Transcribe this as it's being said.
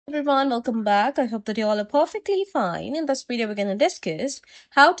Everyone, welcome back. I hope that you all are perfectly fine. In this video, we're going to discuss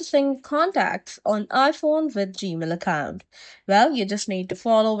how to sync contacts on iPhone with Gmail account. Well, you just need to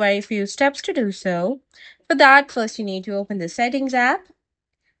follow very few steps to do so. For that, first you need to open the settings app.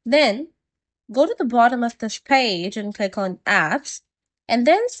 Then go to the bottom of this page and click on apps and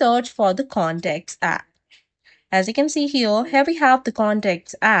then search for the contacts app. As you can see here we have the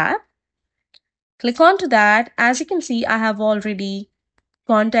contacts app. Click onto that. As you can see, I already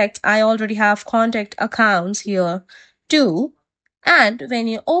have contact accounts here too. And when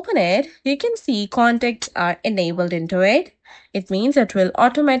you open it, you can see contacts are enabled into it. It means it will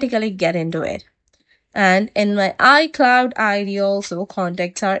automatically get into it. And in my iCloud ID also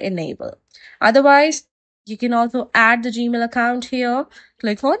contacts are enabled. Otherwise, you can also add the Gmail account here.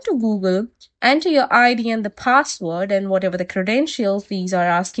 Click on to Google, enter your ID and the password and whatever the credentials these are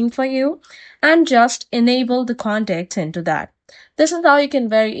asking for you, and just enable the contacts into that. This is how you can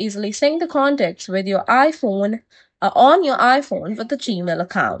very easily sync the contacts with your iPhone on your iPhone with the Gmail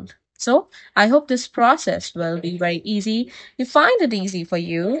account. So I hope this process will be very easy. You find it easy for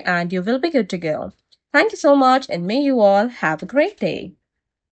you and you will be good to go. Thank you so much and may you all have a great day.